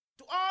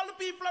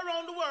the people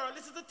around the world,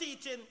 this is the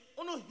teaching.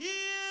 Uno hear.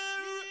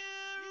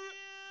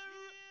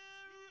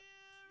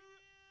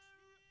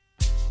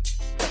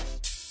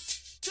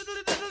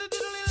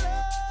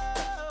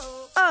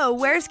 Oh,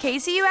 where's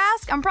Casey, you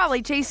ask? I'm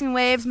probably chasing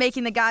waves,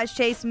 making the guys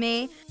chase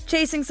me,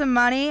 chasing some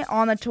money,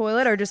 on the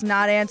toilet, or just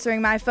not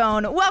answering my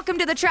phone. Welcome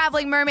to the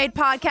Traveling Mermaid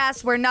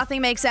Podcast, where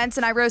nothing makes sense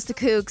and I roast the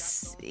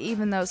kooks,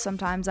 even though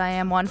sometimes I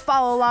am one.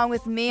 Follow along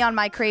with me on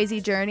my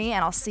crazy journey,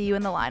 and I'll see you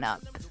in the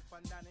lineup.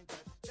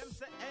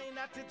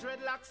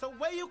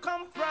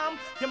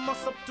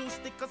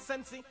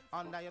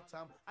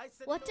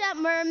 What's up,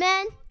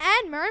 mermen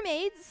and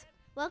mermaids?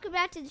 Welcome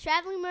back to the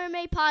Traveling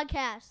Mermaid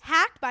Podcast.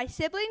 Hacked by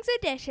Siblings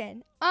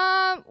Edition.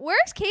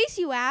 Where's Case,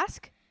 you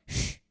ask?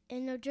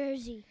 In New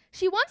Jersey.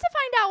 She wants to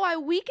find out why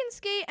we can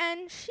skate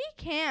and she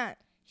can't.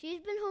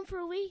 She's been home for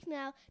a week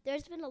now.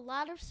 There's been a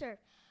lot of surf.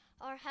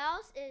 Our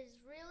house is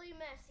really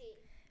messy.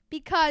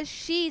 Because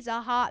she's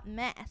a hot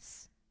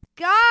mess.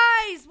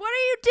 Guys, what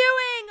are you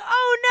doing?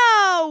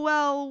 Oh no!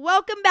 Well,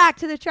 welcome back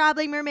to the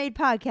Traveling Mermaid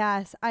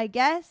Podcast, I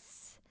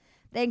guess.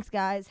 Thanks,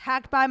 guys.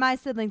 Hacked by My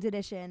Siblings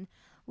Edition.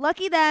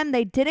 Lucky them,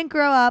 they didn't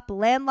grow up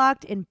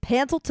landlocked in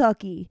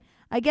Pennsylvania.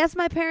 I guess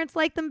my parents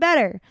like them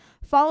better.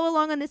 Follow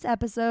along on this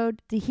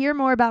episode to hear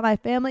more about my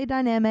family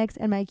dynamics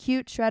and my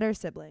cute shredder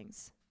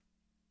siblings.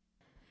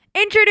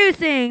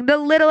 Introducing the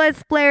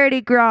littlest Flaherty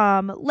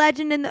Grom,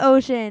 legend in the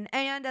ocean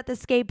and at the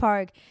skate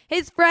park.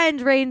 His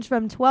friends range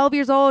from 12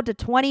 years old to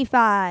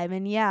 25.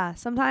 And yeah,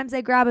 sometimes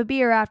they grab a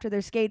beer after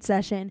their skate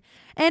session.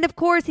 And of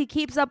course, he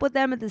keeps up with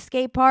them at the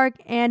skate park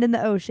and in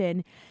the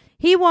ocean.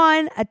 He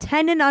won a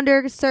 10 and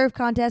under surf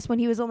contest when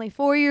he was only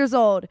 4 years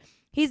old.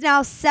 He's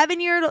now 7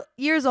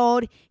 years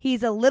old.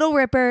 He's a little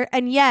ripper.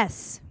 And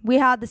yes, we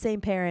have the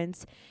same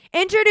parents.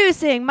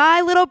 Introducing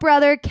my little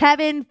brother,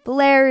 Kevin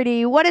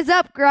Flaherty. What is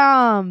up,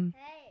 Grom?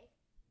 Hey.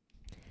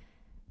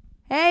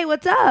 Hey,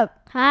 what's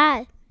up?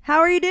 Hi. How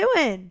are you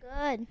doing?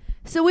 Good.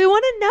 So we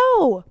want to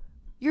know.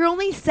 You're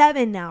only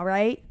 7 now,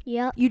 right?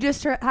 Yep. You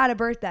just had a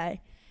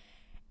birthday.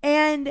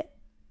 And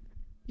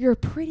you're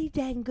pretty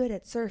dang good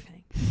at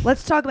surfing.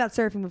 Let's talk about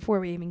surfing before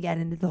we even get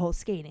into the whole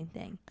skating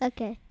thing.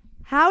 Okay.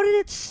 How did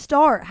it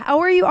start? How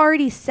are you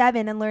already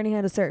 7 and learning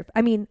how to surf?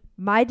 I mean,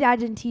 my dad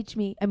didn't teach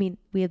me. I mean,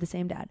 we have the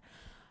same dad.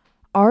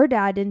 Our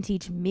dad didn't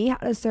teach me how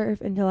to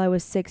surf until I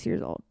was 6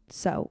 years old.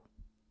 So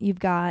you've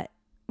got,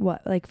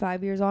 what, like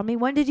 5 years on me?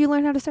 When did you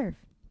learn how to surf?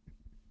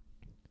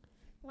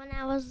 When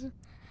I was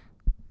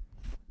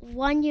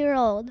 1 year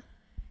old.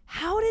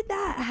 How did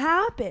that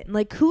happen?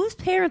 Like, whose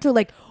parents are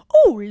like,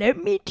 oh,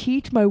 let me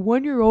teach my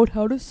 1-year-old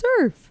how to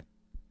surf?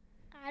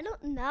 I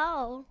don't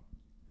know.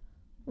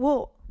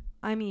 Well,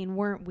 I mean,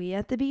 weren't we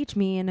at the beach,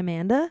 me and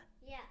Amanda?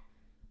 Yeah.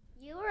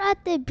 You were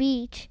at the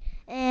beach,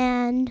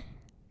 and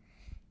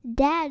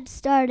Dad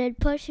started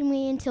pushing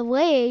me into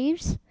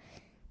waves,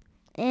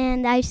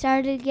 and I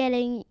started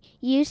getting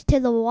used to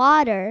the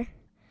water.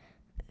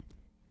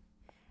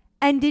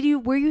 And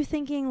were you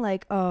thinking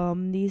like,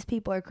 these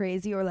people are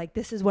crazy, or like,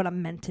 this is what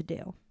I'm meant to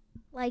do?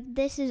 Like,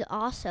 this is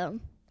awesome.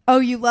 Oh,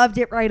 you loved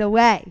it right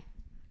away.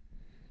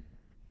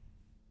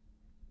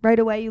 Right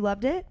away, you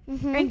loved it?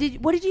 Mm-hmm. And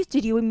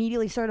did you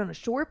immediately start on a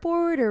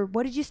shortboard, or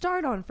what did you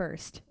start on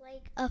first?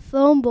 Like a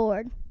foam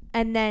board.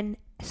 And then,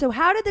 so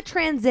how did the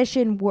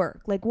transition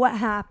work? Like, what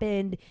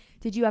happened?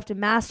 Did you have to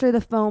master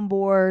the foam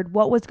board?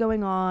 What was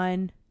going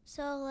on?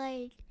 So,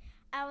 like,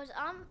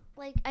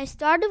 I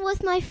started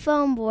with my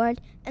foam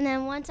board, and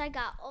then once I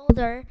got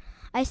older,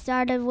 I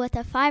started with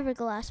a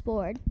fiberglass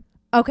board.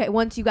 Okay,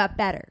 once you got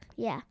better.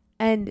 Yeah.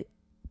 And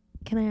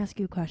can I ask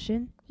you a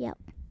question? Yep.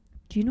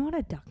 Do you know how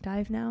to duck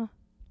dive now?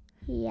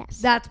 Yes.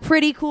 That's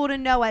pretty cool to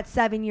know at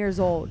 7 years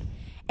old.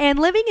 And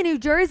living in New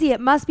Jersey, it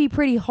must be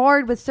pretty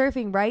hard with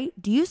surfing, right?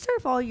 Do you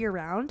surf all year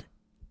round?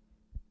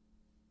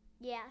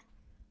 Yeah.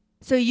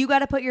 So you got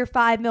to put your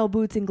 5 mil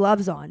boots and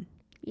gloves on.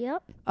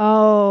 Yep.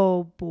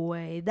 Oh,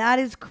 boy. That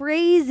is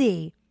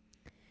crazy.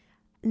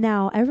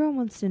 Now, everyone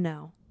wants to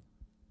know,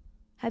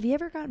 have you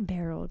ever gotten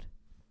barreled?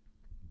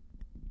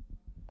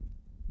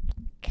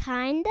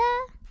 Kinda.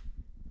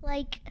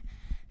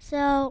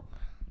 So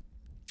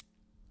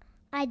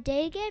I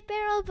did get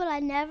barreled, but I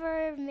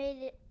never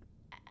made it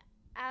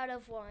out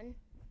of one.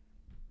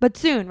 But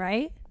soon,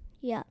 right?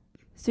 Yeah.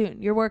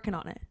 Soon. You're working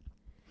on it.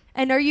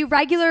 And are you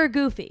regular or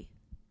goofy?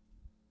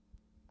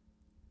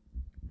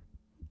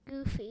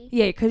 Goofy.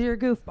 Yeah, because you're a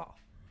goofball.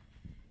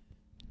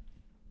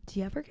 Do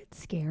you ever get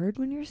scared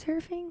when you're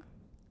surfing?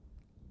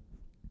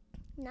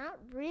 Not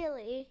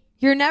really.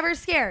 You're never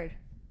scared?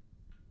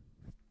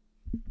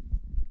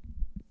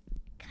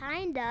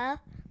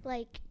 Kinda.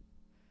 Like,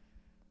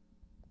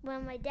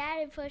 when my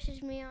daddy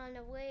pushes me on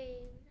a wave.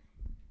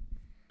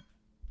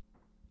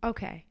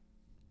 Okay.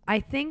 I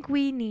think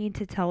we need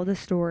to tell the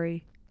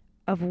story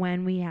of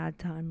when we had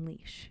to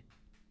unleash.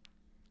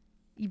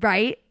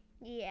 Right?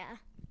 Yeah.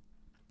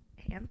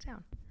 Hands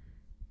down.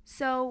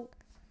 So,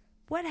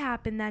 what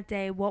happened that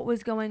day? What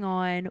was going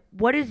on?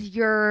 What is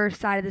your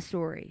side of the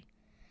story?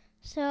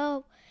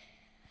 So,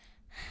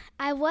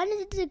 I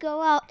wanted to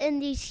go out in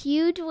these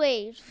huge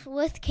waves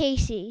with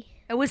Casey.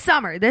 It was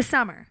summer, this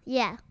summer.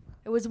 Yeah.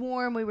 It was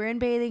warm. We were in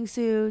bathing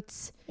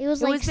suits. It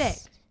was It like was big.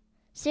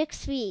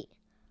 6 feet.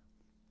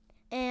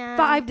 And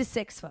 5 to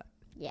 6 foot.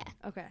 Yeah.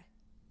 Okay.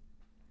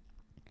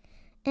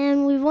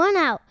 And we went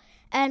out,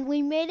 and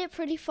we made it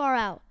pretty far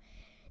out.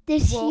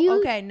 This Well, huge.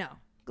 okay, no.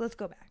 Let's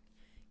go back.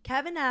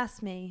 Kevin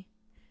asked me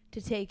to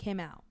take him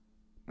out,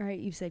 right?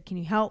 You said, can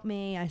you help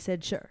me? I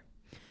said, sure.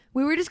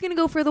 We were just going to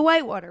go for the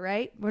whitewater,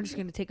 right? We're just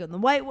going to take on the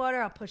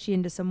whitewater. I'll push you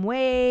into some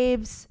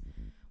waves.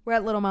 We're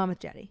at Little Monmouth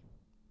Jetty.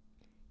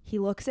 He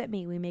looks at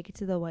me. We make it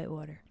to the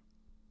whitewater.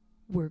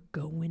 We're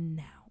going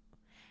now.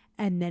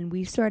 And then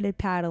we started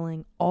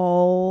paddling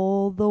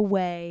all the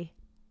way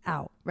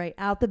out, right?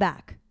 Out the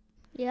back.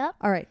 Yep.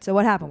 All right, so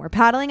what happened? We're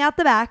paddling out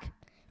the back.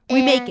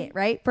 We make And- it,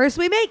 right? First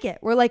we make it.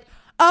 We're like,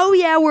 oh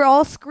yeah, we're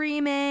all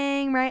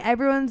screaming, right?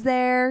 Everyone's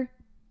there.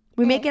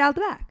 We make it out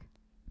the back.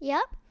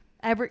 Yep.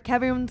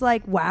 Kevin's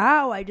like,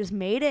 wow, I just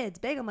made it. It's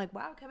big. I'm like,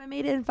 wow, Kevin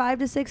made it in 5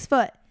 to 6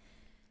 foot.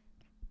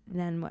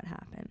 Then what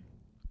happened?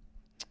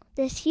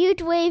 This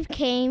huge wave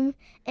came,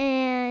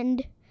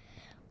 and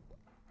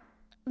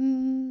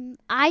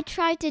I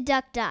tried to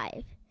duck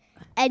dive,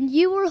 and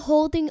you were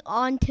holding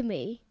on to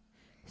me.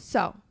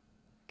 So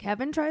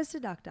Kevin tries to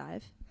duck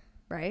dive,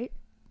 right?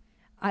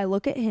 I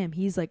look at him.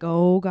 He's like,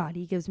 oh God.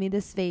 He gives me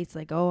this face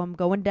like, oh, I'm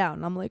going down.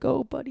 And I'm like,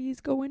 oh, buddy,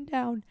 he's going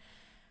down.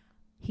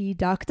 He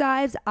duck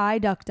dives. I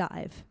duck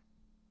dive.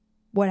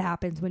 What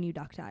happens when you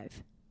duck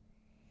dive?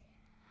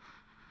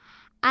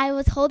 I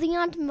was holding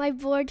on to my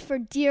board for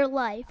dear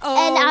life, Oh.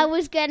 and I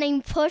was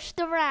getting pushed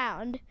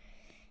around.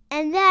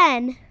 And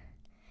then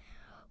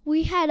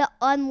we had to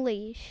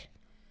unleash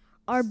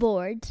our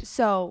boards.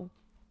 So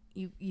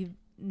you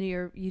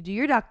do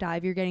your duck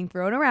dive. You're getting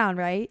thrown around,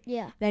 right?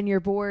 Yeah. Then your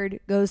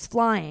board goes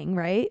flying,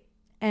 right?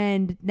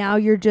 And now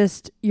your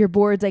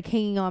board's like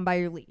hanging on by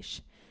your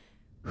leash.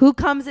 Who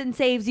comes and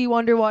saves you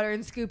underwater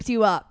and scoops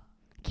you up?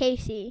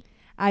 Casey.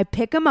 I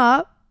pick him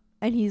up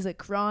and he's like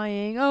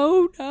crying,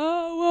 oh no,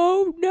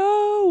 oh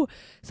no.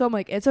 So I'm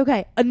like, it's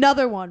okay.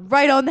 Another one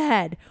right on the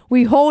head.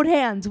 We hold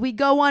hands. We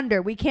go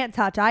under. We can't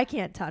touch. I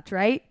can't touch,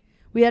 right?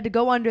 We had to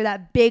go under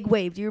that big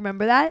wave. Do you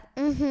remember that?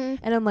 Mm-hmm.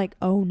 And I'm like,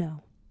 oh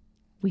no.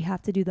 We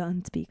have to do the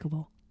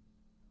unspeakable.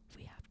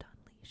 We have to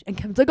unleash. And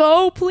Kevin's like,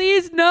 oh,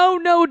 please, no,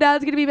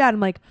 Dad's going to be mad. I'm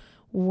like,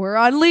 we're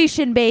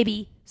unleashing,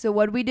 baby. So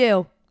what do we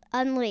do?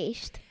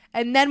 Unleashed.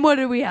 And then what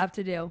do we have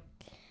to do?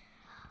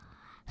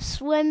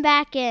 Swim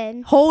back in.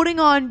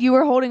 You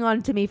were holding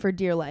on to me for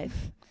dear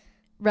life,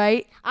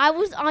 right? I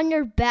was on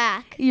your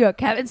back. Yeah,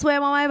 Kevin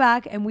swam on my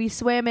back, and we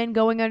swam in,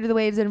 going under the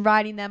waves and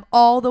riding them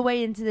all the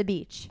way into the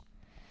beach.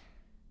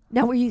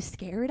 Now, were you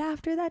scared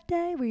after that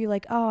day? Were you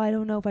like, oh, I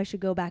don't know if I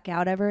should go back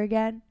out ever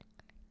again?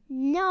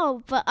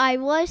 No, but I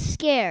was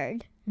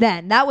scared.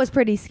 Then that was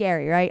pretty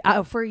scary, right?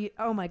 For you,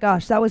 oh my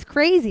gosh, that was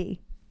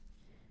crazy,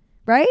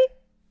 right?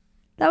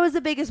 That was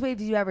the biggest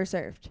waves you ever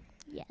surfed.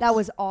 Yes. That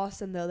was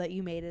awesome, though, that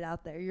you made it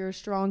out there. You're a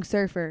strong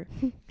surfer.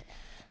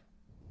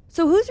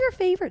 So, who's your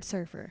favorite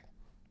surfer?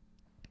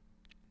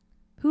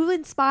 Who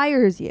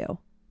inspires you?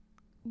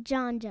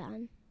 John.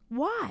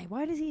 Why?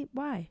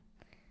 Why?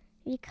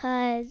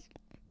 Because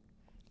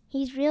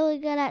he's really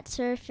good at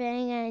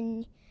surfing,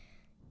 and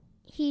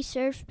he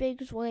surfs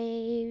big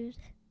waves.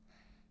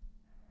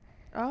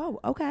 Oh,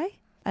 okay.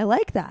 I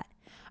like that.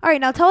 All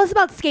right, now tell us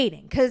about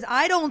skating, because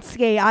I don't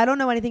skate. I don't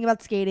know anything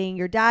about skating.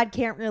 Your dad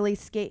can't really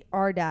skate.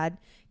 Our dad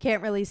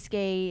can't really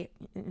skate.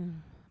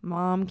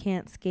 Mom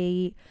can't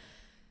skate.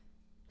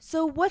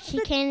 So She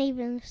can't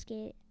even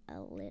skate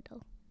a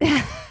little.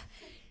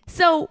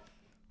 So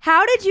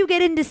how did you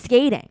get into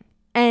skating?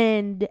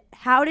 And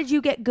how did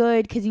you get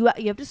good? Because you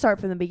have to start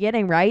from the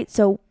beginning, right?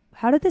 So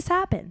how did this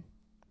happen?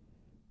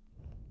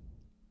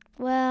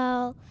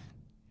 Well,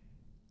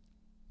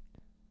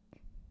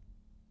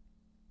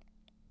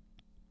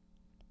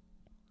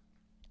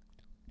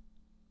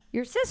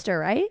 Your sister,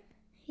 right?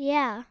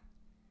 yeah.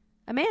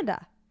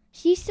 Amanda.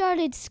 She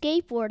started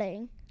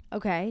skateboarding,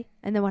 Okay.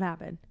 And then what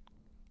happened?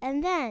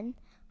 and then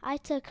I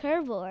took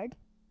her board,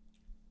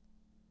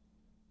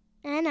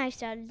 and I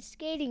started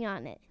skating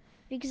on it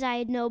because I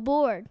had no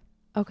board.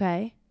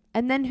 Okay.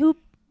 And then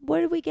what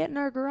did we get in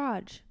our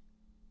garage?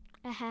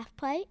 A half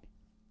pipe.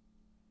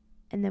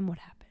 And then what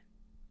happened?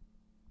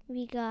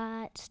 We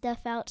got stuff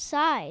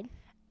outside.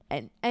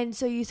 And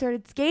so you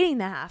started skating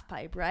the half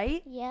pipe,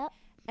 right? Yep.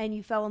 And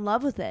you fell in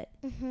love with it.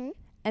 Mhm.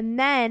 And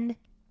then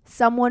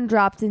someone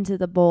dropped into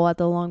the bowl at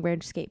the Long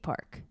Branch Skate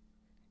Park.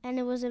 And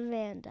it was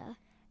Amanda.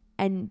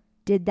 And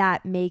did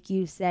that make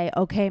you say,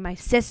 okay, my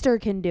sister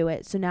can do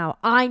it, so now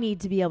I need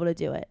to be able to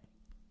do it?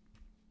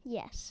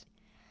 Yes.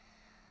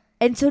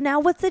 And so now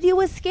what's the deal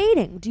with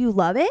skating? Do you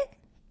love it?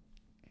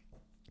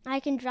 I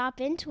can drop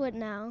into it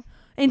now.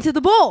 Into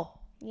the bowl,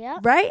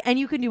 Yep. right? And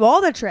you can do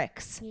all the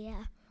tricks.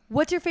 Yeah.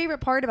 What's your favorite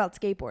part about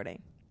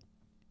skateboarding?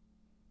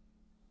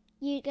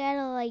 You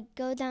gotta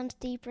go down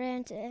steep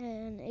ramps,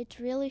 and it's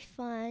really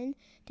fun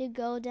to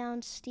go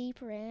down steep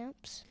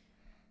ramps.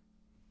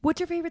 What's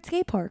your favorite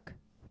skate park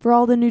for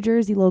all the New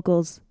Jersey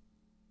locals?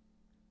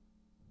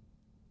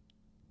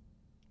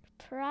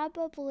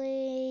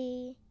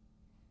 Probably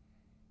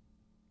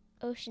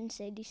Ocean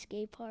City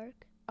Skate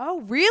Park.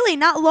 Oh, really?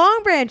 Not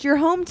Long Branch, your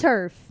home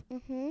turf.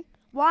 Mm-hmm.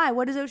 Why?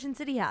 What does Ocean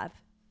City have?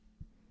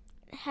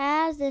 It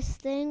has this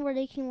thing where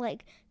they can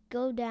like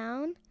go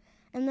down,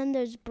 and then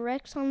there's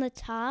bricks on the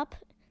top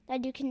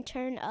that you can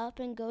turn up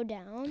and go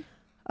down.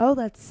 Oh,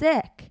 that's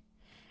sick.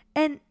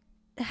 And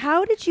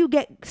how did you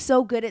get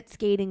so good at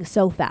skating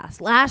so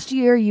fast? Last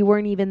year, you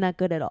weren't even that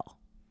good at all.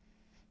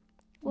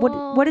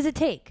 Well, What does it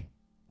take?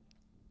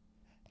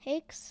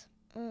 Takes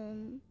a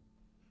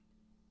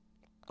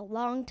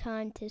long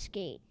time to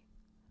skate.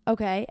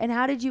 Okay. And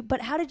how did you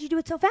do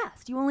it so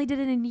fast? You only did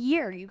it in a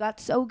year. You got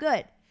so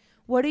good.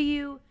 What do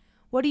you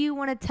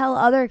want to tell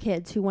other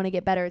kids who want to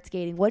get better at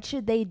skating? What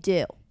should they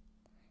do?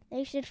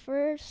 They should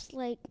first,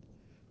 like,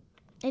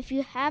 if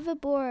you have a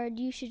board,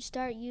 you should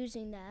start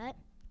using that.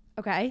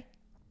 Okay.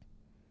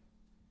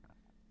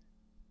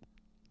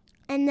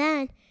 And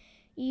then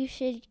you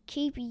should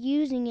keep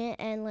using it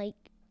and, like,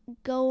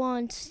 go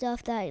on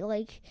stuff that,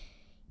 like,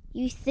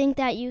 you think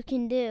that you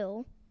can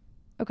do.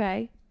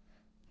 Okay.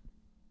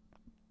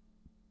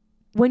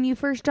 When you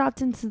first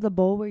dropped into the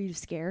bowl, were you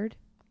scared?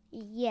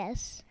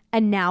 Yes.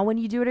 And now when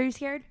you do it, are you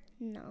scared?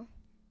 No.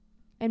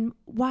 And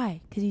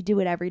why? Because you do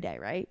it every day,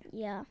 right?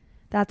 Yeah.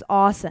 That's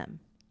awesome.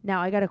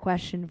 Now I got a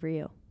question for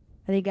you.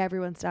 I think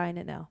everyone's dying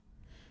to know.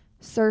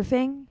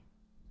 Surfing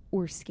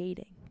or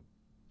skating?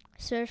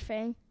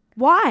 Surfing.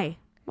 Why?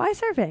 Why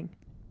surfing?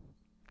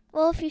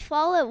 Well, if you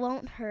fall, it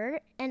won't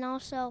hurt. And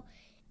also,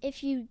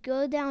 if you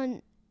go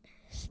down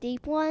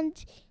steep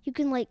ones, you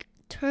can, like,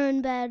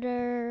 turn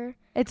better.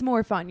 It's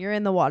more fun. You're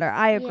in the water.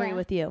 I agree Yeah.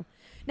 with you.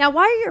 Now,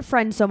 why are your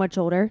friends so much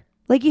older?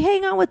 Like, you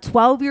hang out with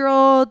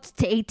 12-year-olds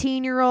to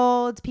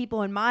 18-year-olds,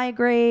 people in my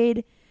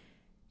grade.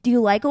 Do you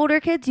like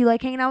older kids? Do you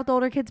like hanging out with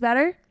older kids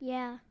better?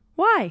 Yeah.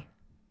 Why?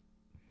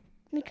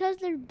 Because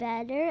they're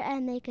better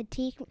and they could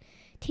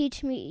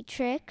teach me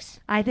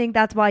tricks. I think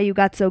that's why you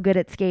got so good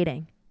at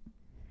skating.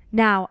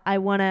 Now, I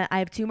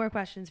have 2 more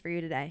questions for you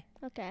today.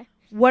 Okay.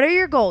 What are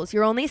your goals?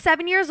 You're only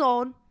 7 years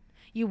old.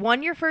 You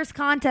won your first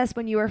contest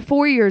when you were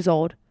 4 years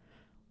old.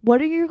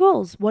 What are your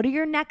goals? What are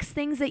your next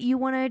things that you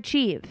want to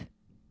achieve?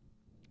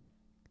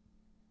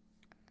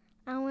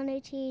 I want to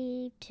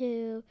achieve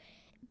to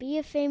be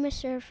a famous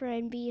surfer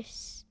and be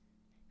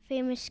a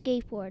famous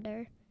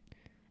skateboarder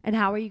And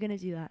how are you going to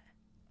do that?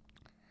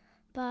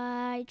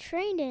 by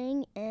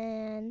training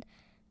and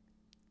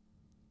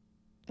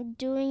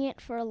doing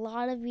it for a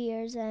lot of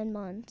years and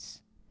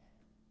months.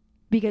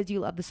 Because you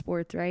love the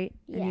sports, right?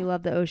 And Yeah. you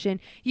love the ocean.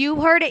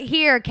 You heard it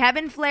here.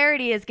 Kevin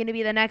Flaherty is going to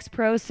be the next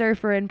pro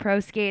surfer and pro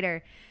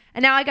skater.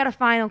 And now I got a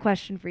final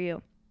question for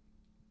you.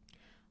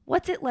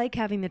 What's it like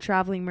having the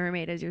traveling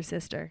mermaid as your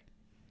sister?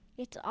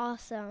 It's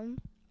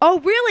awesome. Oh,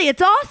 really?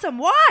 It's awesome.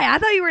 Why? I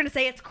thought you were going to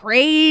say it's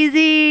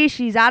crazy.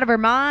 She's out of her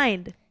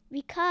mind.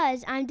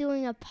 Because I'm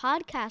doing a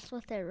podcast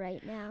with it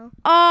right now.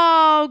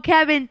 Oh,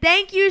 Kevin,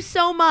 thank you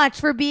so much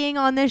for being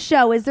on this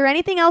show. Is there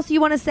anything else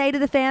you want to say to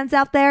the fans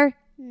out there?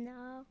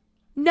 No.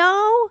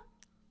 No?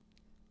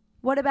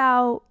 What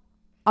about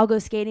I'll go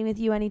skating with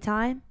you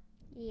anytime?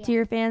 Yeah. To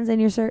your fans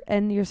and your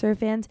surf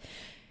fans.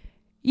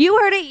 You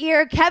heard it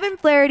here. Kevin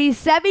Flaherty,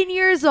 7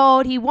 years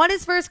old. He won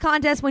his first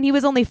contest when he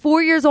was only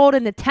 4 years old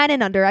in the 10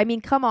 and under. I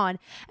mean, come on.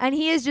 And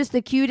he is just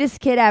the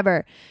cutest kid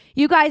ever.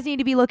 You guys need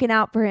to be looking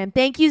out for him.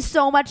 Thank you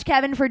so much,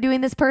 Kevin, for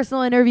doing this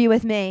personal interview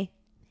with me.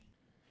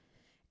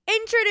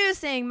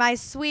 Introducing my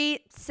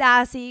sweet,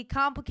 sassy,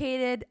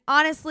 complicated,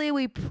 honestly,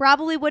 we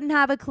probably wouldn't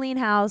have a clean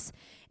house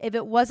if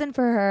it wasn't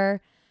for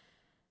her.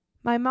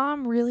 My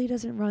mom really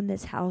doesn't run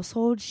this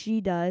household.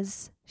 She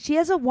does. She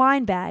has a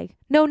wine bag.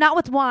 No, not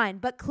with wine,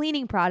 but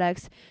cleaning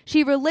products.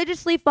 She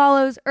religiously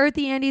follows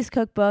Earthy Andy's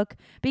cookbook,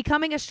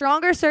 becoming a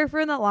stronger surfer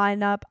in the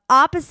lineup,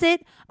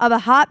 opposite of a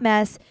hot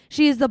mess.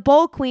 She is the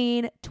bowl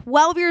queen,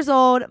 12 years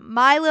old,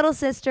 my little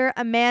sister,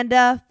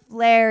 Amanda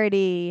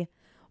Flaherty.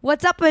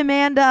 What's up,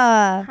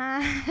 Amanda?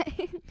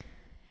 Hi.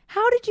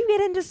 How did you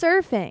get into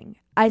surfing?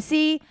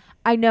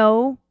 I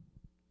know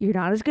you're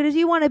not as good as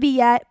you want to be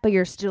yet, but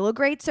you're still a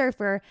great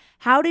surfer.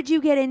 How did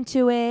you get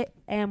into it,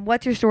 and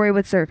what's your story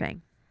with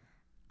surfing?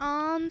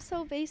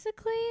 So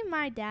basically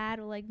my dad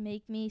would like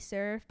make me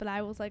surf, but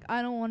I was like,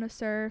 I don't want to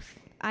surf.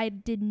 I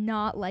did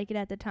not like it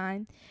at the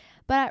time.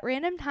 But at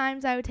random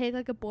times I would take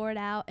like a board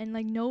out and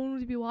like no one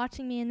would be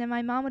watching me, and then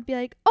my mom would be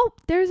like, "Oh,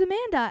 there's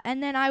Amanda."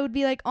 And then I would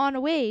be like on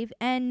a wave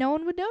and no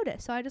one would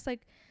notice. So I just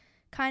like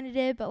kind of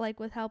did, but like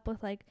with help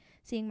with like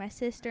seeing my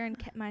sister and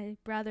my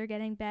brother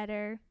getting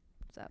better.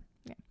 So,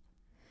 yeah.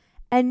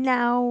 And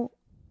now,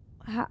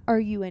 are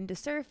you into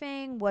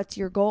surfing? What's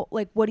your goal?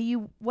 Like,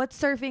 what's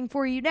surfing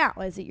for you now?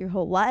 Is it your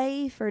whole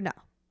life or no?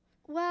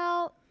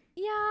 Well,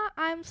 yeah,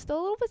 I'm still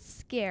a little bit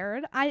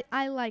scared.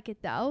 I like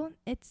it though.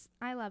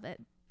 I love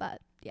it. But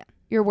yeah.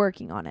 You're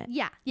working on it.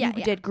 Yeah. You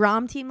did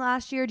Grom team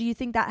last year. Do you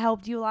think that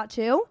helped you a lot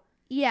too?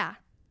 Yeah.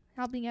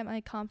 Helping get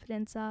my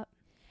confidence up.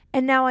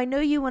 And now I know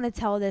you want to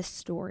tell this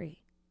story.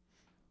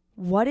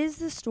 What is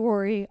the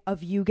story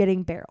of you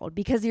getting barreled?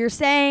 Because you're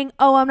saying,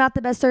 oh, I'm not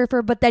the best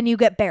surfer, but then you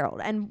get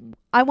barreled. And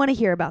I want to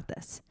hear about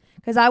this.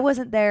 Because I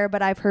wasn't there,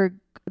 but I've heard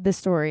the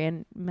story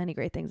and many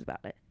great things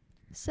about it.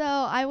 So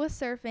I was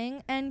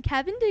surfing, and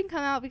Kevin didn't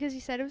come out because he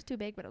said it was too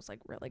big, but it was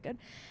like really good.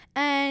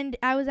 And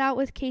I was out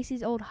with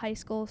Casey's old high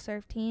school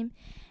surf team,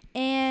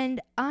 and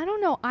I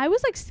don't know, I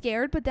was like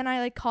scared, but then I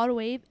like caught a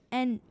wave,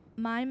 and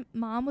my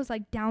mom was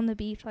like down the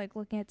beach like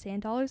looking at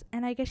sand dollars,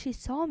 and I guess she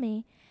saw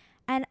me,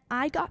 and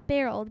I got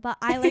barreled, but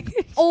I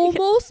like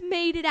almost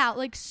made it out,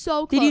 like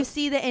so close. Did you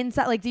see the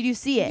inside? Like, did you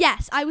see it?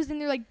 Yes, I was in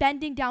there like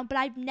bending down, but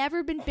I've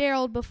never been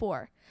barreled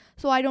before.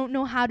 So I don't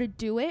know how to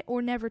do it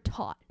or never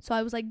taught. So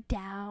I was like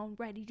down,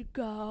 ready to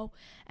go.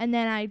 And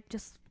then I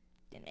just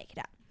didn't make it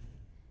out.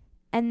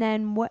 And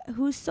then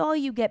who saw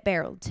you get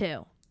barreled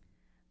too?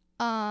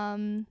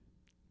 Someone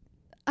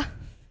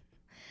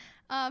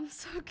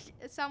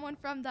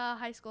from the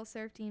high school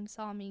surf team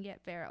saw me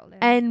get barreled.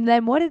 And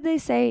then what did they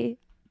say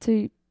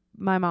to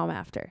my mom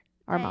after?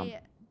 Our mom.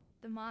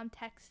 The mom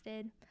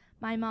texted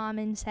my mom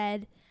and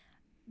said,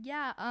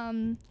 yeah,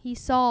 he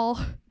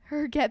saw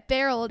her get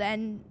barreled,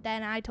 and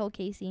then I told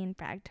Casey and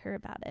bragged to her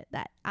about it,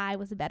 that I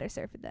was a better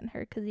surfer than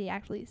her, because he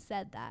actually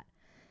said that.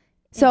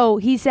 So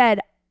he said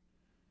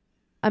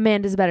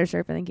Amanda's a better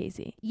surfer than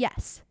Casey.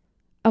 Yes.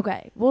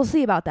 Okay, we'll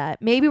see about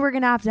that. Maybe we're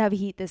gonna have to have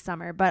heat this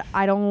summer, but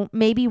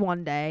maybe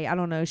one day, I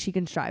don't know, she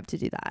can strive to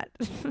do that.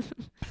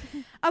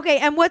 Okay,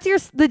 and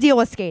what's the deal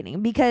with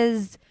skating?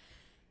 Because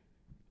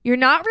you're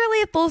not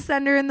really a full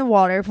sender in the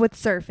water with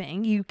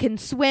surfing. You can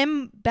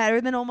swim better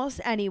than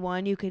almost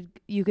anyone. You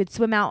could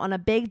swim out on a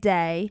big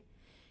day.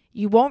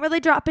 You won't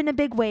really drop into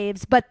big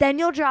waves, but then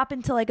you'll drop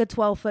into like a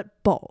 12-foot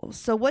bowl.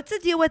 So what's the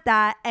deal with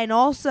that? And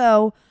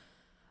also,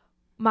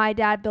 my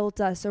dad built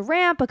us a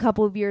ramp a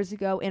couple of years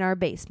ago in our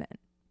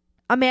basement.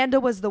 Amanda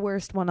was the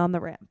worst one on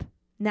the ramp.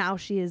 Now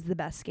she is the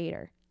best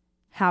skater.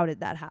 How did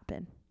that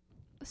happen?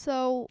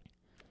 So,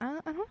 I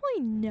don't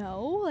really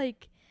know.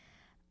 Like,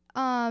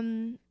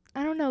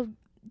 I don't know,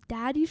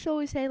 Dad used to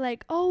always say,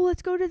 like, oh,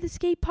 let's go to the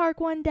skate park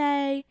one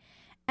day.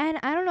 And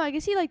I don't know, I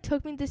guess he, like,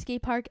 took me to the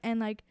skate park,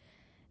 and, like,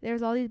 there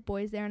was all these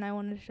boys there, and I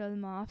wanted to show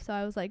them off. So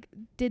I was, like,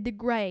 did the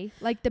gray,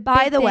 like, the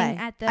By big the thing way,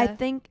 at the... I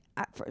think,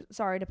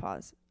 sorry to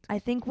pause. I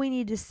think we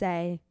need to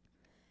say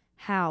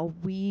how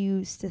we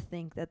used to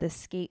think that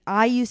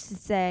I used to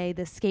say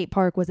the skate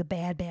park was a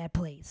bad, bad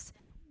place.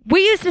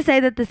 We used to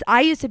say that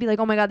I used to be like,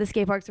 oh my God, the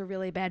skate park's a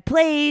really bad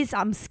place.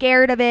 I'm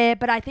scared of it.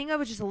 But I think I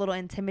was just a little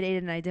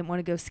intimidated and I didn't want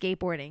to go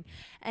skateboarding.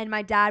 And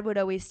my dad would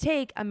always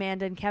take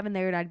Amanda and Kevin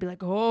there and I'd be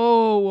like,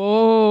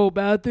 oh,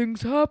 bad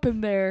things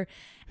happen there.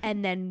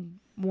 And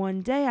then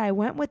one day I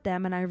went with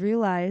them and I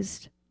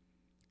realized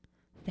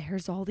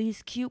there's all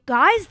these cute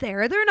guys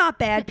there. They're not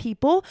bad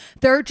people.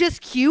 They're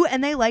just cute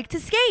and they like to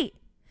skate.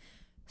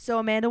 So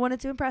Amanda wanted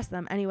to impress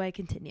them. Anyway,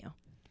 continue.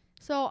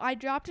 So I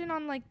dropped in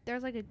on, like,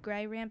 there's, like, a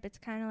gray ramp. It's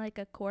kind of like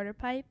a quarter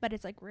pipe, but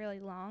it's, like, really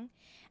long.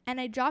 And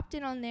I dropped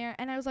in on there,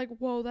 and I was like,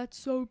 whoa, that's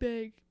so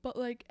big. But,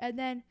 like, and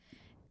then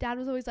Dad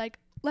was always like,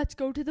 let's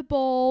go to the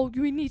bowl.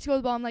 We need to go to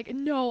the bowl. I'm like,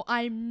 no,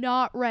 I'm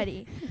not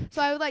ready.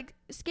 So I would, like,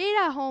 skate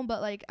at home,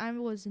 but, like, I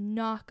was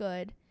not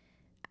good.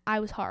 I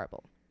was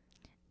horrible.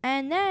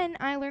 And then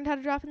I learned how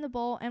to drop in the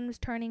bowl and was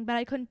turning, but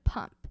I couldn't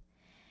pump.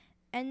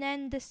 And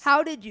then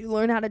How did you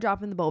learn how to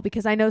drop in the bowl?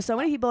 Because I know so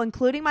many people,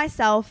 including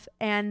myself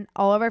and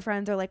all of our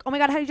friends, are like, oh my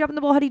God, how do you drop in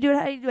the bowl? How do you do it?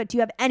 How do you do it? Do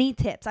you have any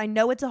tips? I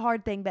know it's a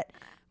hard thing, but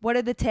what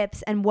are the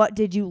tips and what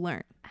did you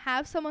learn?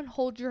 Have someone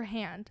hold your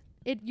hand.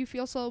 You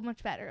feel so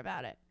much better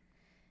about it.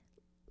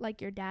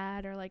 Like your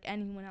dad or like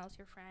anyone else,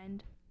 your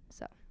friend.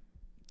 So.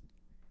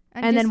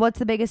 And then what's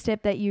the biggest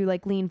tip that you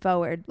like lean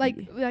forward?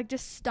 Like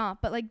just stomp,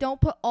 but like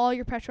don't put all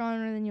your pressure on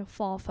or then you'll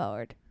fall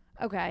forward.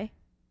 Okay.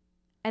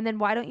 And then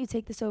why don't you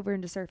take this over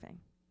into surfing?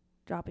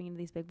 Dropping into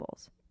these big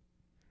bowls.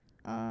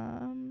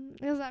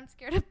 Because I'm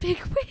scared of big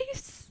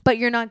waves. But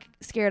you're not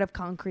scared of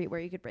concrete where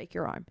you could break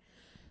your arm.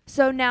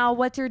 So now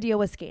what's your deal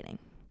with skating?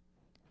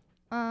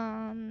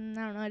 I don't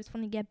know. I just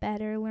want to get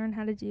better, learn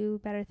how to do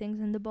better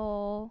things in the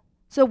bowl.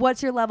 So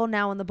what's your level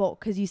now in the bowl?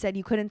 Because you said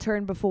you couldn't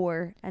turn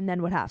before, and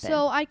then what happened?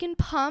 So I can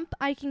pump.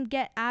 I can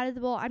get out of the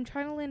bowl. I'm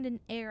trying to land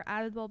in air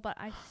out of the bowl, but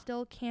I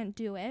still can't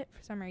do it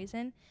for some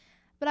reason.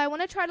 But I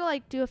want to try to,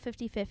 like, do a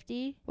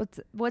 50-50.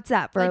 What's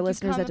that for our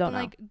listeners that don't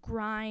know? You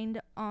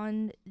grind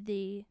on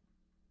the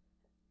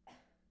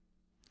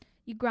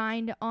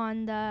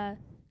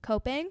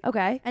coping.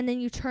 Okay. And then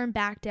you turn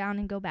back down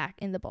and go back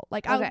in the bowl.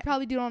 Like, I would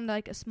probably do it on,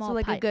 like, a small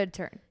pipe. So, like, a good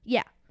turn.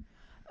 Yeah.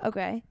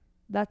 Okay.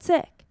 That's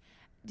sick.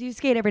 Do you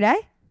skate every day?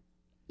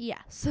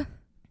 Yes.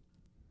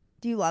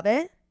 Do you love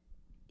it?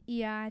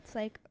 Yeah, it's,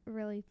 like, a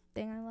really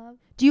thing I love.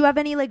 Do you have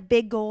any, like,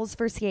 big goals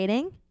for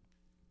skating?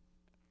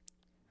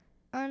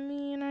 I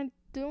mean, I'm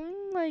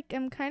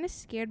kind of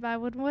scared, but I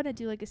would want to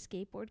do, like, a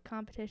skateboard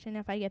competition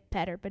if I get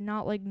better, but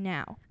not, like,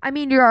 now. I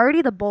mean, you're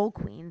already the bowl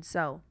queen,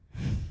 so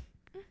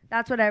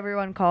that's what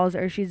everyone calls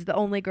her. She's the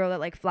only girl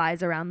that, like,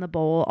 flies around the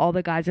bowl. All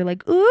the guys are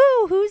like,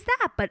 ooh, who's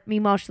that? But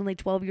meanwhile, she's only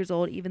 12 years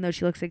old, even though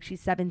she looks like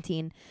she's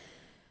 17.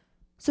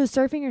 So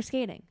surfing or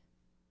skating?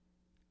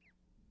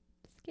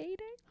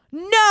 Skating.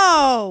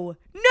 No,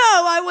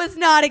 I was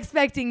not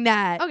expecting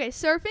that. Okay,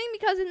 surfing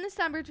because in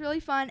December it's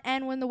really fun,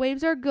 and when the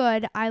waves are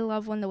good, I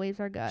love when the waves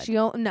are good.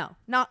 No.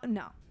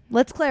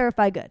 Let's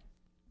clarify good.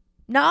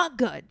 Not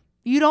good.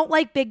 You don't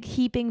like big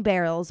heaping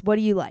barrels. What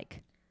do you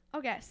like?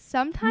 Okay,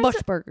 sometimes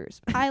Mush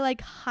burgers. I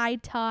like high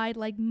tide,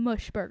 like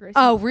mush burgers.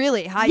 Oh,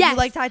 really? You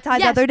liked high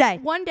tide the other day?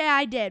 One day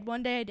I did.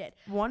 One day.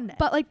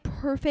 But like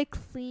perfect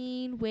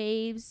clean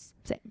waves.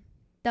 Same.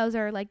 Those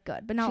are like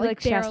good, but not She like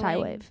likes chest high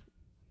barreling.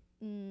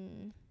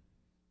 wave.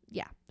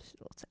 Yeah,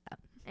 we'll say that.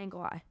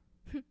 Ankle high.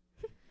 Do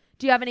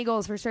you have any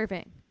goals for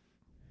surfing?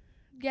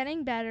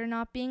 Getting better,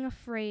 not being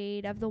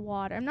afraid of the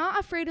water. I'm not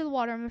afraid of the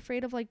water. I'm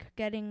afraid of like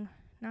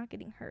not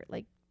getting hurt,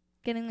 like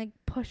getting like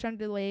pushed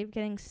under the wave,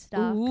 getting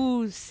stuck.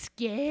 Ooh,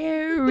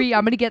 scary.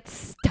 I'm going to get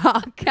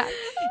stuck.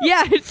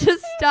 Yeah, it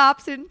just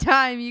stops in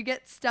time. You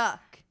get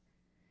stuck.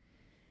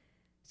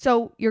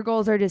 So your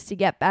goals are just to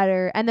get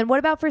better. And then what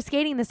about for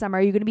skating this summer?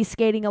 Are you going to be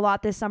skating a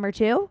lot this summer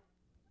too?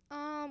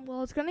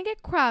 Well, it's gonna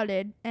get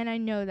crowded, and I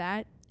know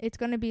that it's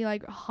gonna be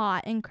like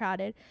hot and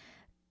crowded.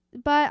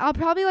 But I'll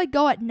probably like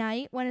go at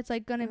night when it's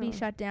like gonna be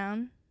shut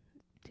down.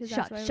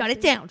 Shut it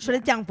down. Shut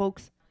it down,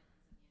 folks.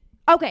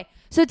 Okay,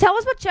 so tell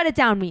us what shut it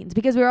down means,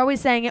 because we're always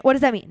saying it. What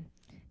does that mean?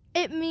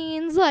 It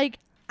means like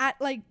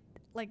at like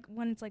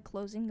when it's like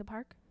closing the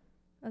park.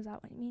 Is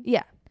that what you mean?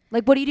 Yeah.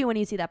 Like, what do you do when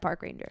you see that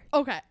park ranger?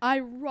 Okay, I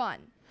run.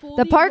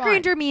 The park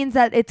ranger means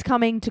that it's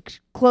coming to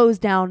close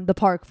down the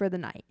park for the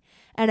night.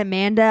 And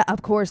Amanda,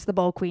 of course, the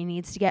bowl queen,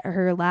 needs to get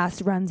her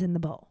last runs in the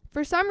bowl.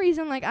 For some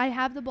reason, like, I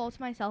have the bowl to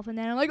myself, and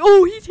then I'm like,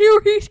 oh, he's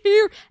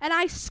here. And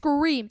I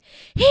scream,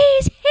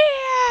 he's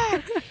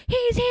here.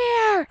 He's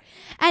here.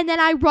 And then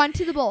I run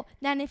to the bowl.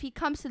 Then if he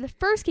comes to the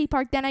first skate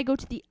park, then I go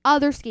to the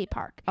other skate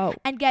park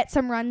and get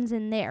some runs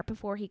in there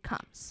before he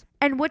comes.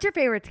 And what's your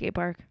favorite skate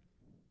park?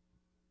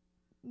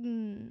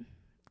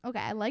 Okay,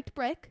 I liked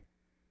Brick.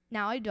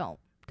 Now I don't,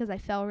 because I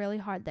fell really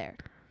hard there.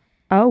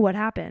 Oh, what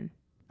happened?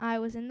 I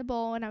was in the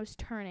bowl and I was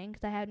turning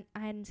because I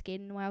hadn't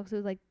skated in a while because it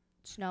was like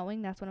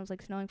snowing. That's when it was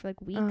like snowing for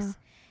like weeks,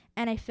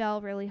 and I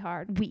fell really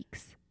hard.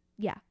 Weeks.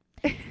 Yeah.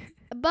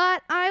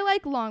 But I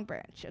like Long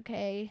Branch.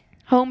 Okay.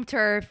 Home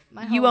turf.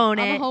 You own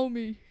it. I'm a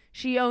homie.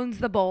 She owns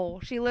the bowl.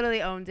 She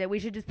literally owns it. We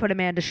should just put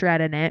Amanda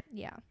Shred in it.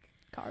 Yeah.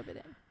 Carve it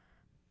in.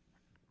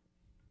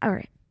 All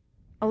right.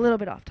 A little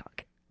bit off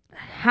topic.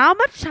 How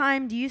much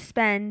time do you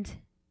spend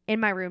in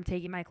my room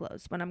taking my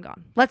clothes when I'm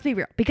gone? Let's be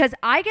real, because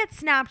I get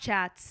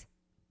Snapchats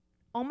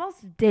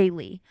almost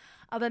daily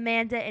of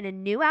Amanda in a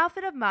new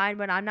outfit of mine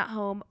when I'm not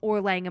home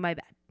or laying in my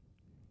bed.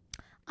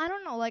 I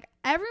don't know. Like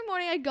every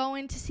morning I go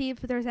in to see if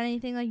there's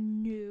anything like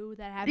new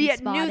that I haven't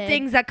spotted. New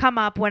things that come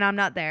up when I'm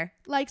not there.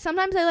 Like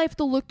sometimes I have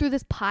to look through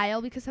this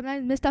pile because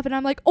sometimes I miss stuff and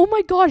I'm like, oh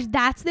my gosh,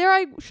 that's there.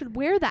 I should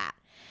wear that.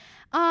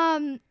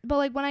 But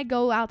like when I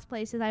go out to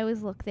places, I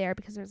always look there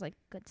because there's like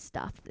good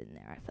stuff in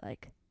there. I feel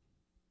like.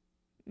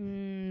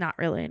 Not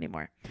really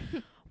anymore.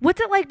 What's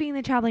it like being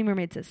the traveling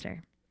mermaid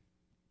sister?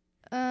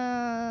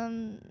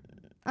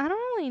 I don't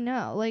really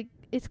know. Like,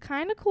 it's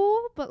kind of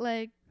cool, but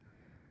like,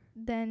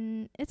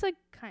 then it's like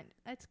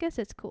I guess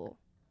it's cool.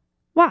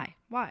 Why?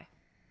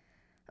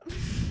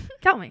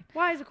 Tell me.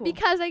 Why is it cool?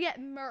 Because I get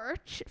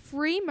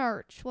free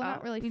merch. Well,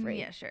 not really free.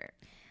 Yeah, sure.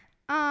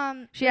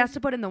 She has to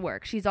put in the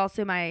work. She's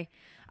also my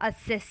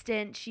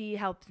assistant. She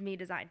helps me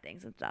design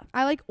things and stuff.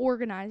 I like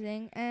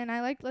organizing, and I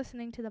like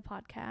listening to the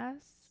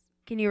podcasts.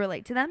 Can you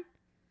relate to them?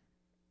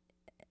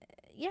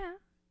 Yeah.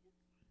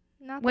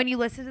 Not when you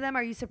listen to them,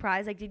 are you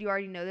surprised? Like, did you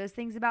already know those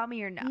things about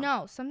me or no?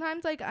 No.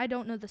 Sometimes, like, I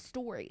don't know the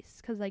stories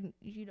because, like,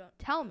 you don't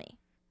tell me.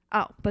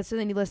 Oh, but so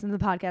then you listen to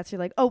the podcast, you're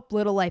like, oh,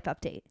 little life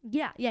update.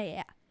 Yeah.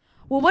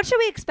 Well, what should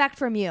we expect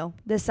from you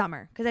this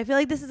summer? Because I feel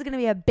like this is going to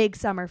be a big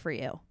summer for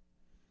you.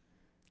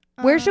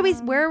 Where should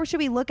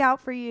we look out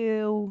for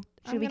you?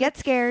 Should we get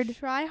scared?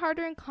 Try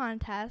harder in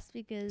contests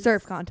because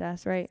surf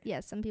contests, right?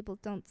 Yeah, some people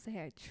don't say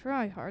I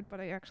try hard,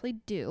 but I actually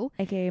do.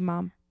 AKA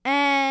mom.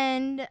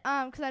 And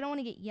because I don't want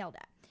to get yelled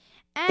at.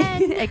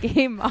 And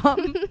AKA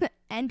mom.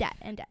 and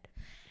dad.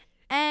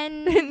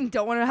 And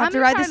don't want to have to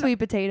ride the sweet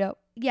potato.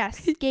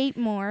 Yes, skate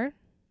more.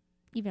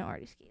 Even though I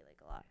already skate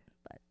like a lot,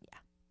 but yeah.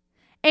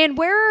 And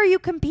where are you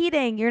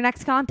competing? Your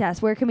next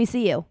contest? Where can we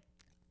see you?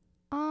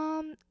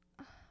 Where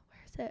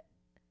is it?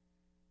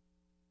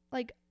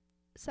 Like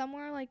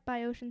somewhere like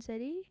by Ocean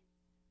City.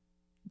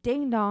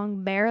 Ding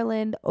dong,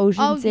 Maryland,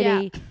 Ocean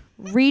City.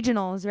 Yeah.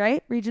 Regionals,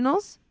 right?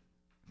 Regionals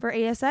for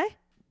ASA?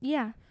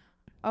 Yeah.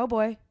 Oh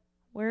boy.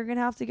 We're going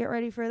to have to get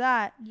ready for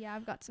that. Yeah,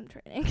 I've got some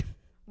training.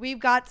 We've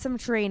got some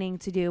training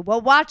to do. Well,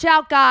 watch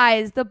out,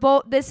 guys.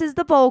 This is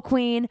the bowl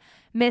queen,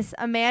 Miss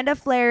Amanda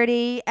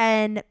Flaherty,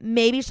 and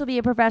maybe she'll be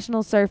a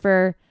professional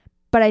surfer,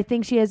 but I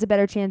think she has a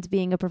better chance of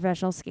being a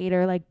professional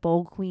skater, like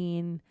bowl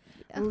queen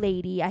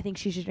lady. I think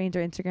she should change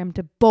her Instagram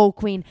to bowl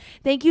queen.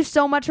 Thank you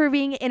so much for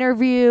being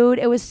interviewed.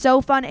 It was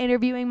so fun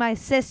interviewing my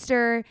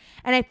sister,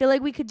 and I feel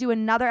like we could do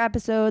another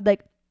episode,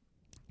 like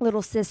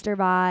little sister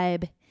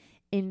vibe,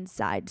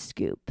 inside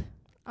scoop.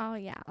 Oh,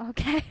 yeah.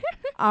 Okay.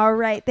 All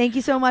right. Thank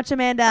you so much,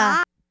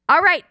 Amanda.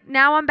 All right.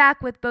 Now I'm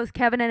back with both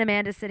Kevin and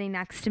Amanda sitting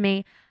next to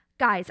me.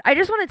 Guys, I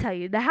just want to tell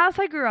you, the house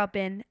I grew up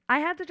in, I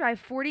had to drive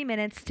 40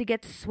 minutes to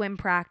get to swim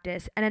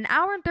practice and an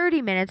hour and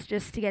 30 minutes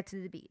just to get to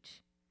the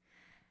beach.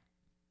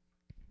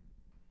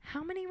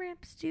 How many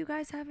ramps do you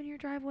guys have in your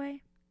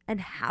driveway? And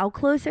how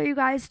close are you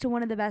guys to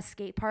one of the best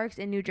skate parks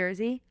in New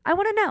Jersey? I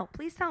want to know.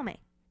 Please tell me.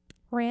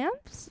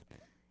 Ramps?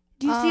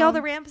 Do you see all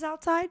the ramps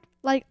outside?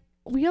 Like,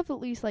 we have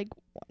at least like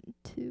 1,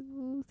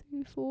 2,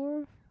 3,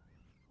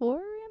 4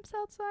 ramps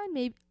outside.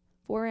 Maybe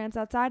 4 ramps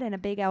outside and a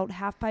big out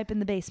half pipe in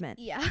the basement.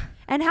 Yeah.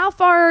 And how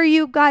far are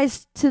you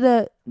guys to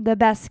the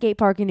best skate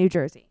park in New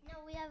Jersey? No,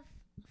 we have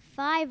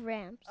 5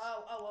 ramps.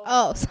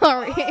 Oh,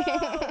 sorry.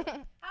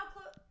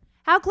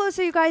 How close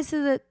are you guys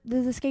to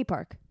the skate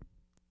park?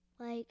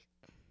 Like,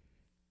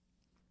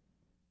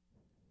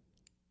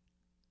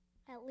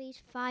 at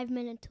least 5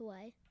 minutes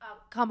away. Oh,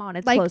 come on,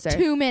 it's like closer.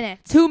 2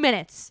 minutes. 2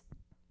 minutes.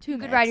 2 You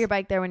minutes. could ride your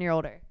bike there when you're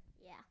older.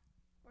 Yeah.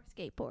 Or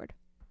skateboard.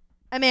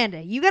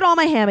 Amanda, you get all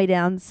my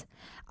hand-me-downs.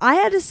 I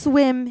had to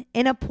swim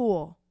in a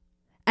pool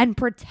and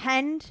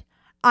pretend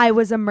I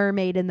was a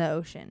mermaid in the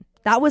ocean.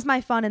 That was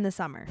my fun in the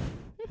summer.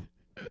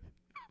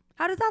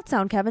 How does that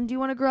sound, Kevin? Do you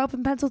want to grow up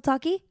in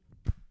Pennsylvania?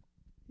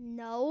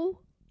 No.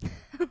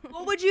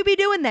 What would you be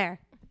doing there?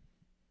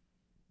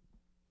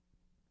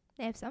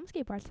 They have some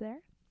skate parks there.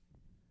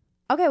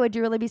 Okay, would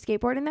you really be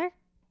skateboarding there?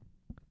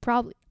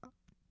 Probably.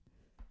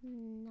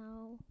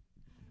 No.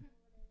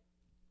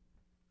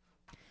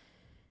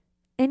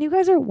 And you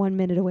guys are 1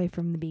 minute away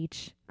from the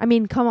beach. I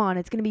mean, come on,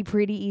 it's going to be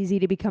pretty easy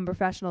to become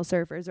professional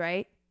surfers,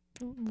 right?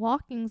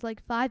 Walking's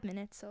like 5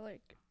 minutes, so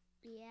like.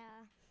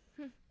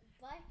 Yeah.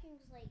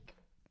 Biking's like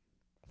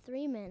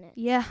 3 minutes.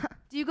 Yeah.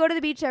 Do you go to the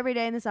beach every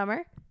day in the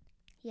summer?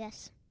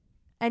 Yes.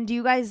 And do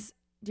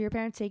your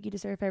parents take you to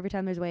surf every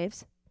time there's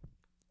waves?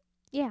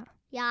 Yeah.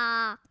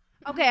 Yeah.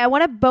 Okay, I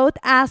want to both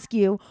ask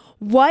you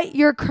what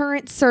your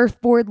current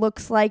surfboard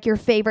looks like, your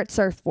favorite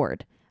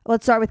surfboard.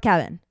 Let's start with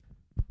Kevin.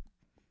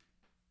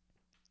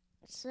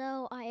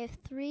 So I have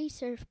 3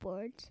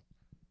 surfboards.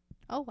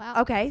 Oh,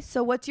 wow. Okay,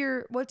 so what's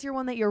your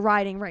one that you're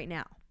riding right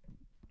now?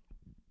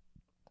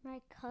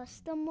 My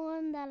custom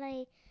one that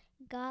I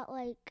got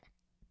like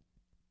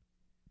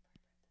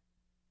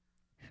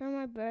for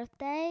my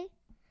birthday,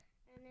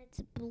 and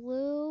it's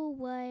blue,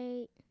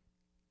 white,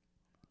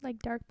 Like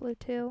dark blue,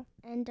 too.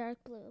 and dark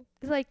blue.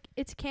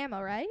 It's camo,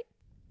 right?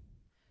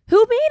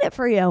 Who made it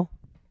for you?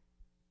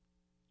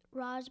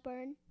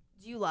 Rosburn.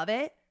 Do you love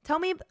it? Tell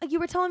me, you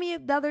were telling me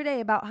the other day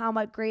about how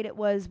much great it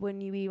was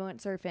when you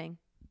went surfing.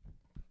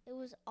 It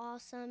was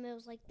awesome. It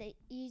was like the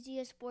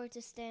easiest board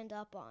to stand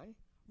up on.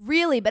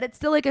 Really, but it's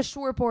still like a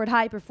shortboard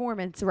high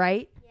performance,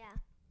 right? Yeah.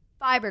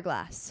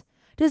 Fiberglass.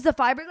 Does the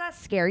fiberglass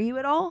scare you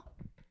at all?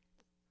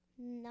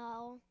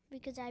 No,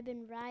 because I've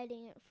been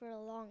riding it for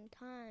a long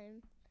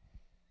time.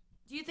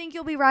 Do you think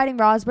you'll be riding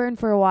Rosburn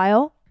for a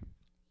while?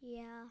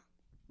 Yeah.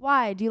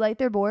 Why? Do you like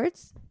their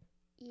boards?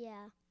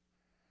 Yeah.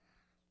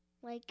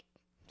 Like,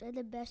 they're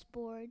the best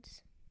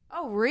boards.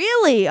 Oh,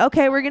 really?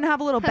 Okay, we're going to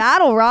have a little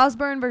battle,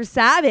 Rosburn versus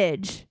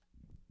Savage.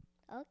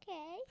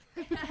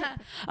 Okay.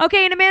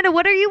 Okay, and Amanda,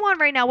 what are you on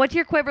right now? What's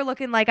your quiver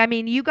looking like? I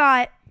mean, you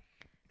got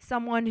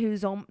someone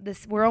who's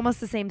we're almost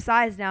the same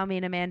size now, me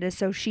and Amanda,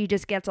 so she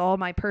just gets all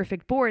my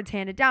perfect boards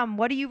handed down.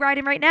 What are you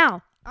riding right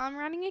now? I'm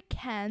running a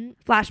Ken.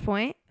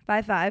 Flashpoint,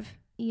 5.5.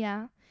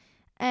 Yeah.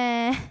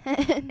 And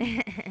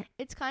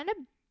it's kind of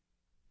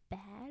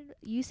bad.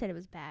 You said it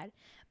was bad.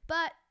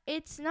 But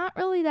it's not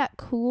really that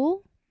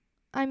cool.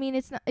 I mean,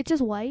 it's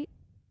just white.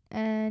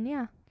 And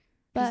yeah.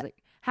 But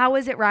How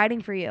is it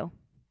riding for you?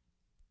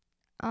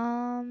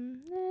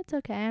 it's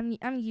okay.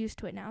 I'm used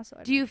to it now, so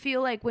Do you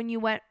feel like when you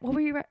went, what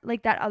were you,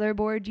 like that other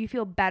board, do you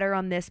feel better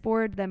on this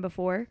board than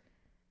before?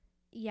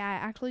 Yeah, I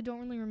actually don't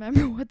really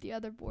remember what the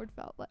other board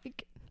felt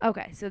like.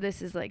 Okay, so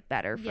this is like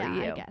better for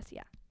you. I guess,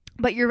 yeah.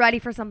 But you're ready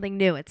for something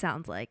new, it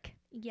sounds like.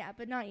 Yeah,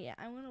 but not yet.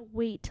 I want to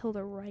wait till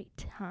the right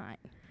time.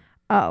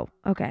 Oh,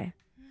 okay.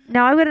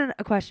 Now I've got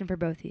a question for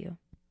both of you.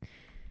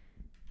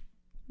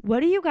 What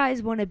do you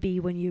guys want to be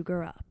when you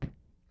grow up?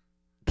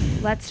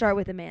 Let's start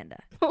with Amanda.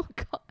 Oh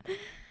God.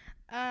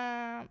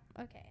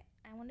 Okay.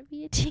 I want to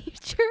be a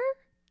teacher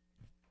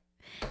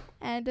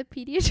and a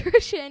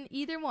pediatrician.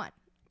 Either one.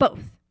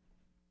 Both.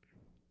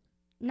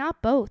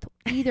 Not both.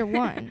 Either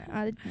one.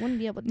 I wouldn't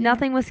be able to do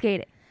Nothing with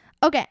skating.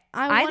 that. Okay.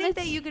 I think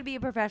that you could be a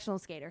professional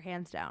skater,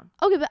 hands down.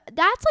 Okay, but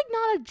that's like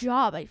not a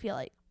job, I feel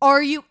like.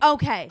 Are you?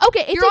 Okay.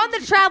 Okay, it's You're a- on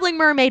the Traveling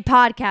Mermaid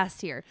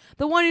podcast here.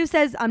 The one who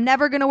says, I'm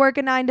never going to work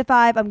a 9 to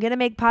 5. I'm going to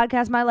make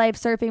podcast my life,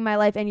 surfing my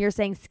life. And you're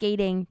saying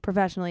skating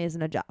professionally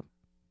isn't a job.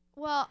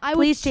 Well, I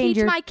Please would change teach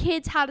your- my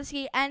kids how to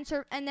skate and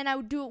surf, and then I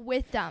would do it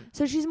with them.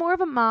 So she's more of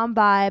a mom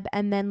vibe,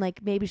 and then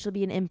like maybe she'll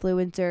be an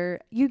influencer.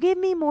 You give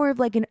me more of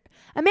like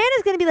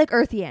Amanda's gonna be like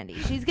Earthy Andy.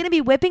 She's gonna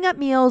be whipping up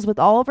meals with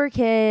all of her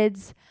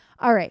kids.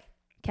 All right,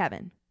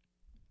 Kevin,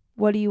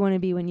 what do you want to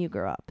be when you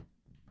grow up?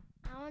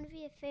 I want to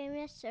be a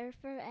famous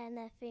surfer and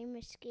a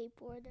famous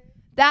skateboarder.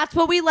 That's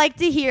what we like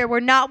to hear. We're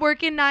not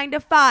working 9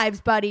 to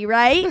 5s, buddy,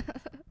 right? Yep.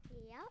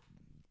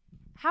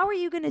 How are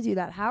you gonna do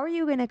that? How are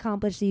you gonna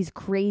accomplish these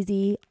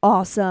crazy,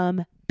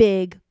 awesome,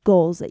 big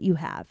goals that you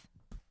have?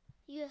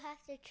 You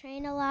have to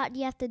train a lot.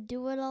 You have to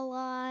do it a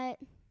lot.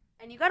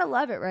 And you gotta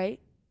love it, right?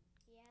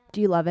 Yeah.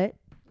 Do you love it?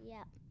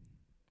 Yeah.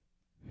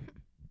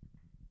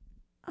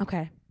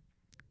 Okay.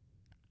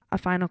 A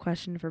final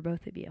question for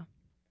both of you.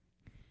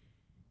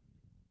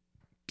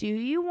 Do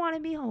you want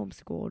to be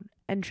homeschooled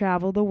and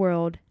travel the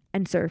world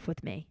and surf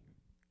with me,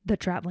 the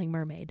Traveling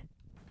Mermaid?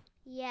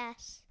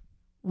 Yes.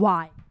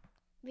 Why?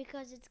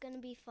 Because it's going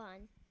to be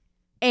fun.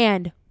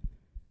 And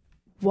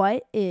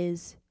what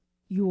is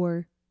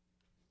your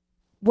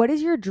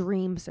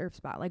dream surf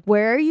spot? Like,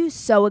 where are you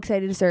so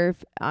excited to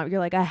surf? You're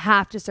like, I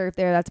have to surf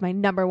there. That's my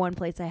number one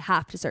place I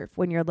have to surf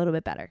when you're a little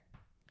bit better.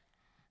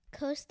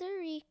 Costa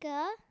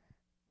Rica.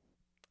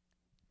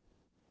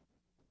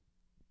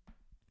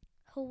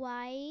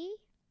 Hawaii.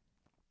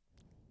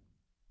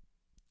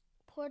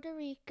 Puerto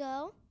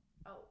Rico.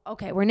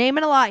 Okay, we're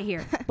naming a lot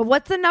here. But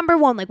what's the number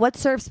one? Like, what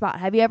surf spot?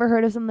 Have you ever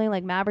heard of something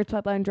like Mavericks,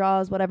 Pipeline,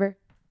 Draws, whatever?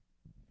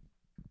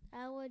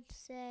 I would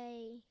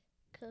say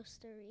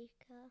Costa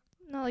Rica.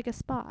 No, like a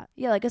spot.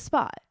 Yeah, like a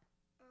spot.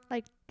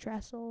 Like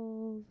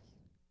Dressels,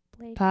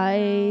 Pipe,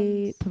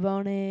 playgrounds,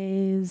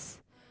 Pavones,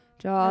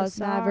 Jaws,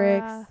 Osara.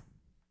 Mavericks.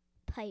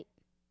 Pipe.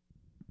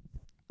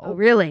 Oh,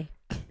 really?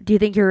 Do you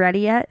think you're ready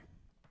yet?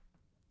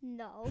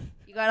 No.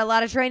 You got a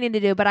lot of training to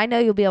do, but I know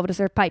you'll be able to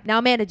surf pipe. Now,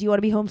 Amanda, do you want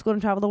to be homeschooled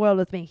and travel the world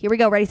with me? Here we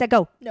go. Ready, set,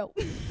 go. No.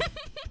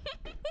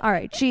 All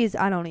right. Jeez,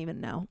 I don't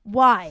even know.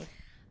 Why?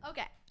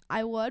 Okay.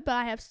 I would, but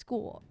I have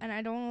school, and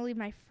I don't want to leave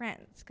my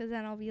friends, because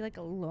then I'll be, like,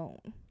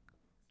 alone.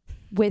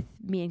 With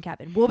me and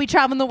Kevin. We'll be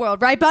traveling the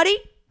world, right, buddy?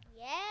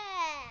 Yeah.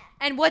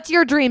 And what's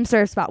your dream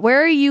surf spot?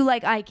 Where are you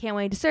like, I can't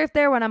wait to surf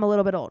there when I'm a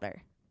little bit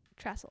older?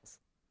 Trestles.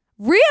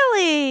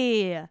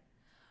 Really?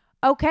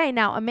 Okay,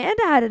 now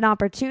Amanda had an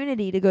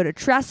opportunity to go to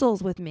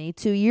Trestles with me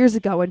 2 years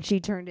ago and she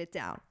turned it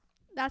down.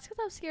 That's because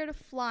I was scared of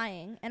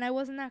flying, and I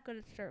wasn't that good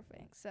at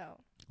surfing, so.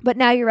 But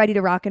now you're ready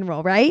to rock and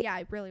roll, right? Yeah,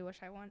 I really wish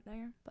I went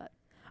there, but.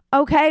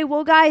 Okay,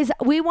 well, guys,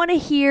 we want to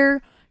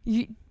hear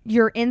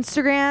your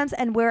Instagrams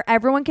and where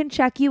everyone can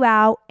check you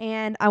out.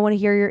 And I want to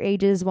hear your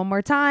ages one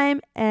more time.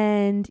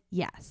 And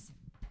yes.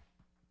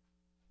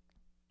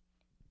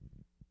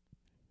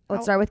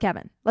 Let's start with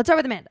Kevin. Let's start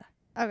with Amanda.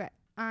 Okay.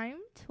 I'm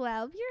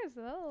 12 years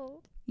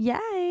old.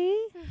 Yay.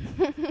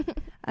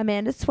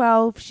 Amanda's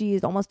 12.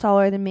 She's almost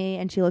taller than me,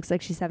 and she looks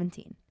like she's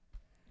 17.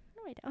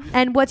 No, I don't.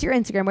 And what's your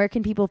Instagram? Where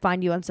can people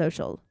find you on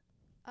social?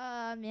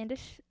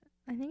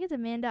 I think it's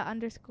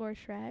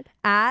Amanda_Shred.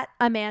 At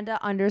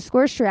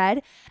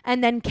Amanda_Shred.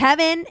 And then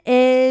Kevin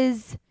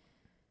is...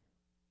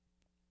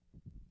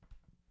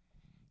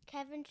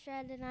 Kevin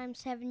Shred, and I'm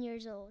 7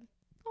 years old.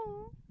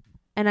 Aww.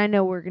 And I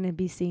know we're going to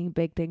be seeing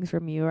big things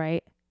from you,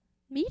 right?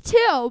 Me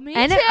too. Me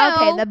And too.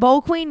 Okay, the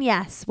Bowl Queen,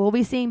 yes. We'll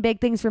be seeing big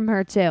things from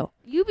her, too.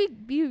 You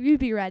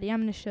be ready.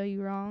 I'm gonna show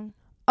you wrong.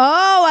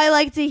 Oh, I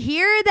like to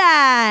hear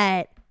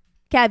that.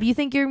 Kev, you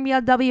think you're going to be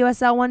on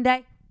WSL one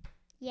day?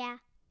 Yeah.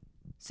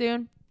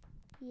 Soon?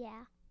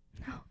 Yeah.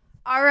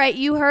 All right,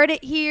 you heard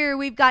it here.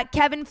 We've got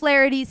Kevin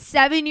Flaherty,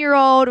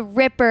 7-year-old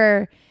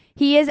Ripper.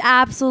 He is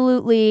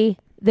absolutely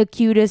the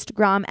cutest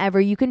Grom ever.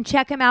 You can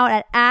check him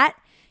out at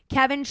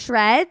Kevin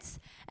Shreds.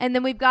 And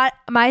then we've got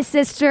my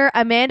sister,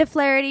 Amanda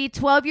Flaherty,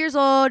 12 years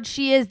old.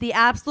 She is the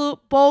absolute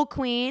bowl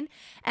queen.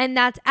 And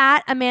that's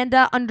at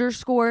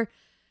Amanda_Shred.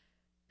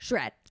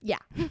 Yeah.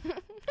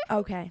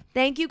 Okay.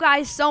 Thank you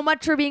guys so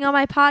much for being on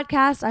my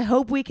podcast. I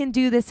hope we can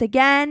do this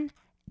again.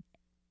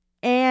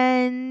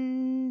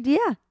 And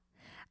yeah,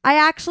 I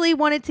actually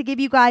wanted to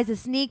give you guys a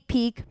sneak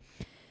peek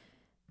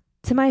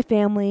to my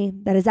family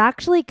that is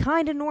actually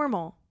kind of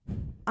normal.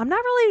 I'm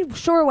not really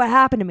sure what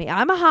happened to me.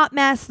 I'm a hot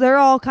mess. They're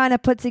all kind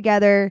of put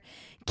together.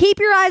 Keep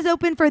your eyes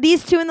open for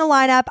these two in the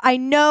lineup. I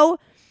know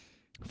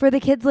for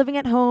the kids living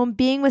at home,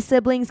 being with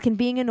siblings can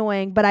be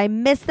annoying, but I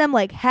miss them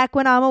like heck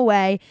when I'm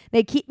away.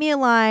 They keep me in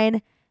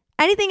line.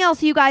 Anything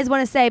else you guys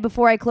want to say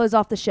before I close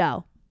off the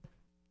show?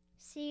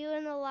 See you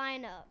in the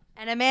lineup.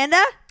 And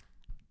Amanda?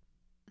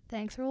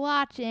 Thanks for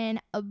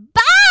watching.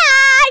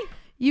 Bye!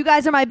 You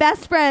guys are my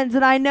best friends,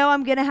 and I know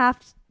I'm going to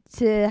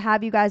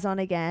have you guys on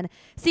again.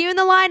 See you in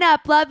the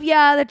lineup. Love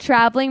ya, the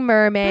Traveling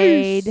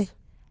Mermaid. Peace.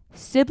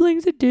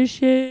 Siblings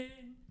Edition.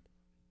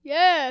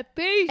 Yeah,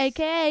 peace.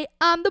 AKA,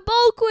 I'm the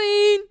bowl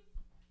queen.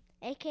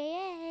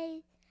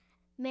 AKA,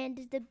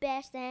 Amanda's the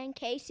best and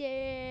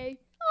Casey.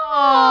 Oh,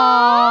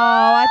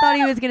 I thought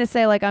he was going to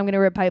say, like, I'm going to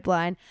rip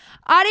Pipeline.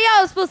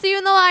 Adios. We'll see you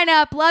in the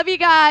lineup. Love you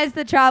guys,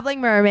 the Traveling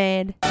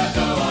Mermaid.